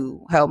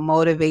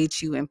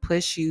motivate you and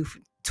push you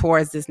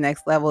towards this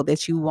next level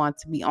that you want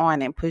to be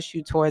on, and push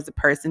you towards the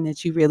person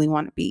that you really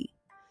want to be.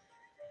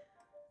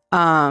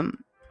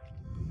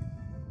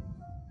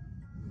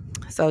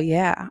 So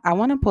yeah, I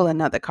want to pull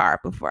another card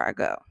before I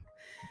go.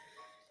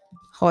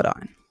 Hold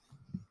on.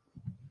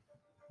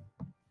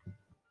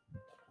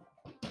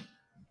 I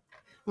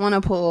want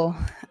to pull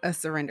a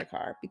surrender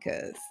card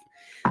because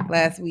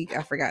last week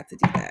I forgot to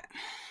do that.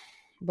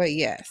 But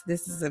yes,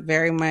 this is a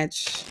very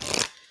much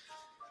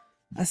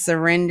a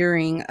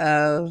surrendering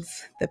of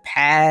the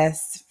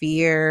past,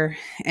 fear,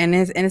 and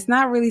it's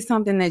not really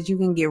something that you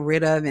can get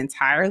rid of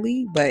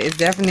entirely, but it's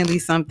definitely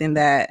something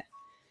that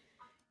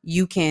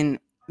you can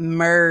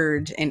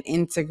merge and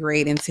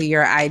integrate into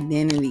your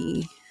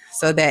identity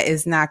so that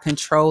it's not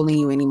controlling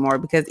you anymore.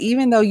 Because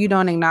even though you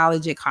don't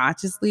acknowledge it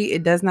consciously,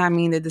 it does not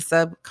mean that the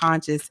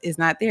subconscious is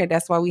not there.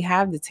 That's why we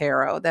have the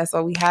tarot. That's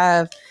why we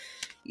have,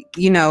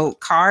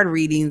 card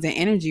readings and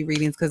energy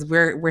readings, because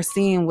we're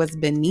seeing what's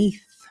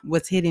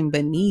hidden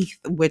beneath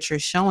what you're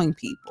showing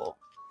people.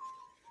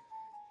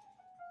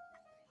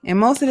 And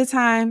most of the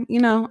time,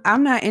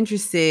 I'm not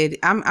interested.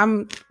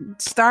 I'm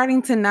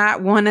starting to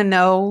not want to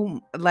know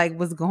like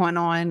what's going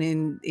on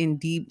in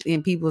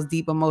people's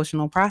deep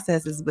emotional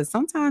processes. But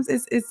sometimes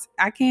it's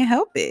I can't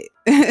help it.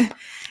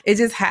 It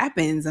just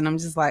happens, and I'm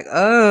just like,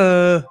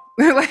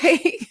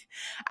 like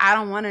I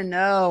don't want to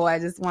know. I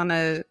just want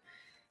to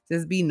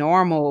just be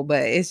normal.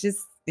 But it's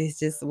just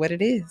what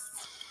it is.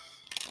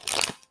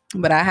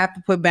 But I have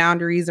to put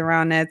boundaries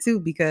around that too,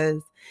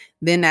 because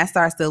then that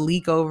starts to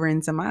leak over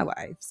into my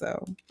life.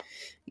 So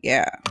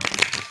yeah.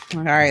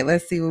 All right,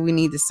 let's see what we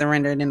need to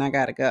surrender. Then I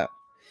gotta go.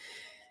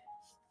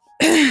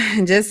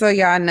 Just so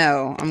y'all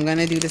know, I'm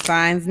gonna do the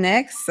signs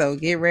next. So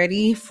get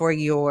ready for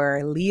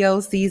your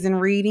Leo season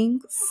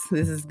readings.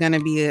 This is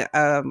gonna be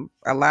a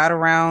lot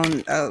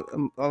around a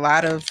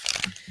lot of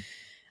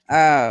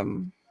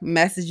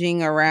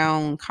messaging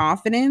around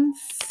confidence,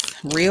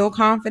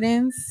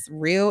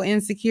 real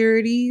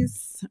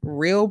insecurities,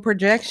 real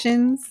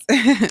projections.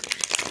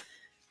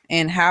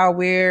 And how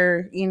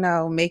we're,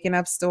 making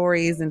up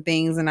stories and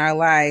things in our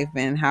life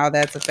and how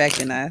that's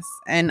affecting us.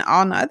 And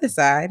on the other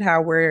side,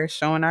 how we're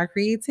showing our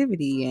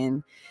creativity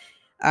and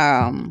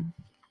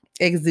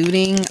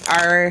exuding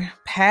our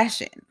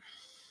passion.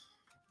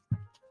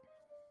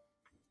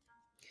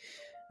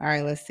 All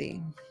right, let's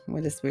see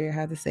what the spirit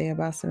had to say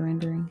about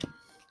surrendering.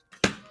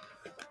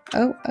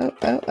 Oh.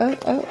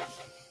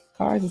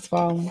 Cards is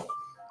falling.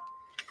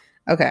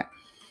 Okay.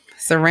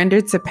 Surrender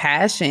to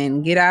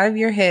passion. Get out of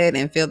your head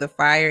and feel the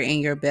fire in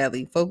your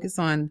belly. Focus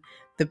on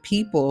the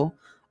people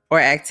or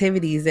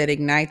activities that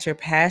ignite your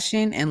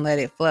passion and let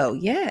it flow.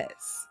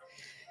 Yes.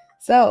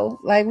 So,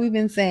 like we've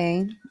been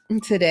saying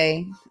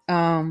today,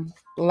 a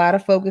lot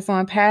of focus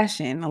on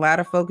passion, a lot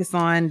of focus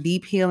on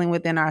deep healing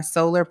within our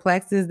solar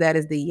plexus. That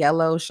is the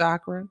yellow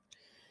chakra.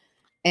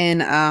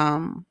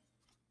 And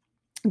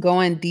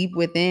going deep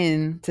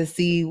within to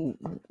see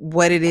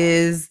what it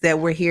is that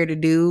we're here to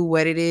do,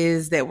 what it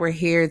is that we're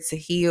here to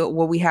heal,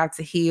 what we have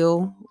to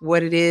heal,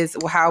 what it is,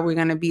 how we're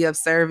going to be of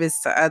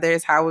service to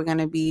others, how we're going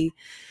to be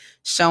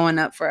showing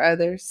up for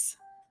others.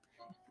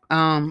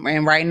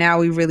 And right now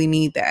we really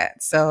need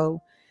that.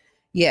 So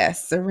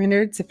yes,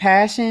 surrender to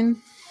passion.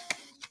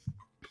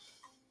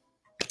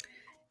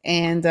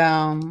 And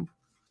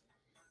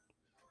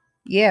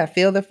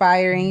feel the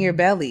fire in your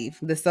belly,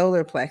 the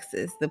solar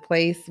plexus, the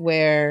place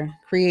where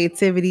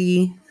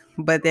creativity,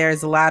 but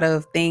there's a lot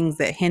of things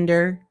that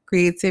hinder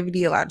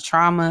creativity, a lot of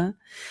trauma,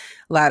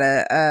 a lot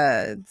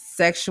of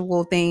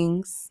sexual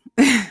things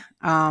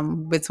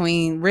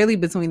between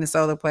the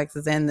solar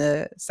plexus and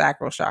the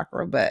sacral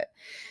chakra. But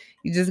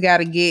you just got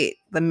to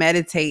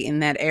meditate in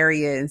that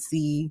area and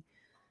see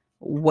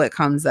what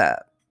comes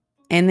up,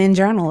 and then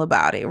journal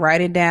about it,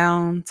 write it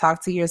down,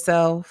 talk to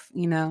yourself,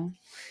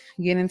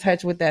 get in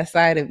touch with that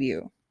side of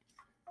you.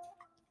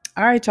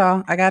 All right,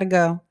 y'all, I gotta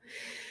go.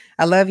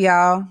 I love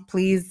y'all.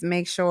 Please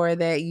make sure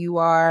that you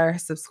are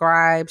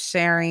subscribed,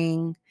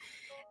 sharing,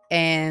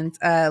 and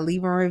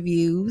leaving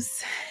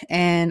reviews.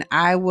 And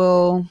I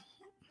will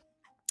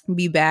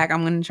be back.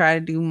 I'm going to try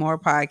to do more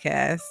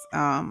podcasts.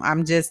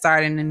 I'm just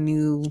starting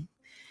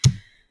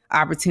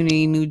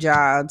opportunity, new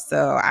jobs.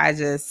 So I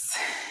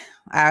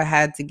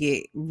had to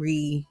get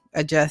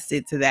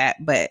readjusted to that,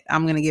 but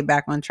I'm going to get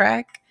back on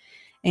track.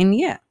 And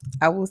yeah,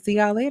 I will see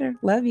y'all later.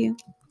 Love you.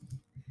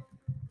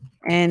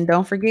 And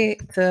don't forget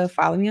to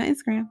follow me on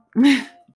Instagram.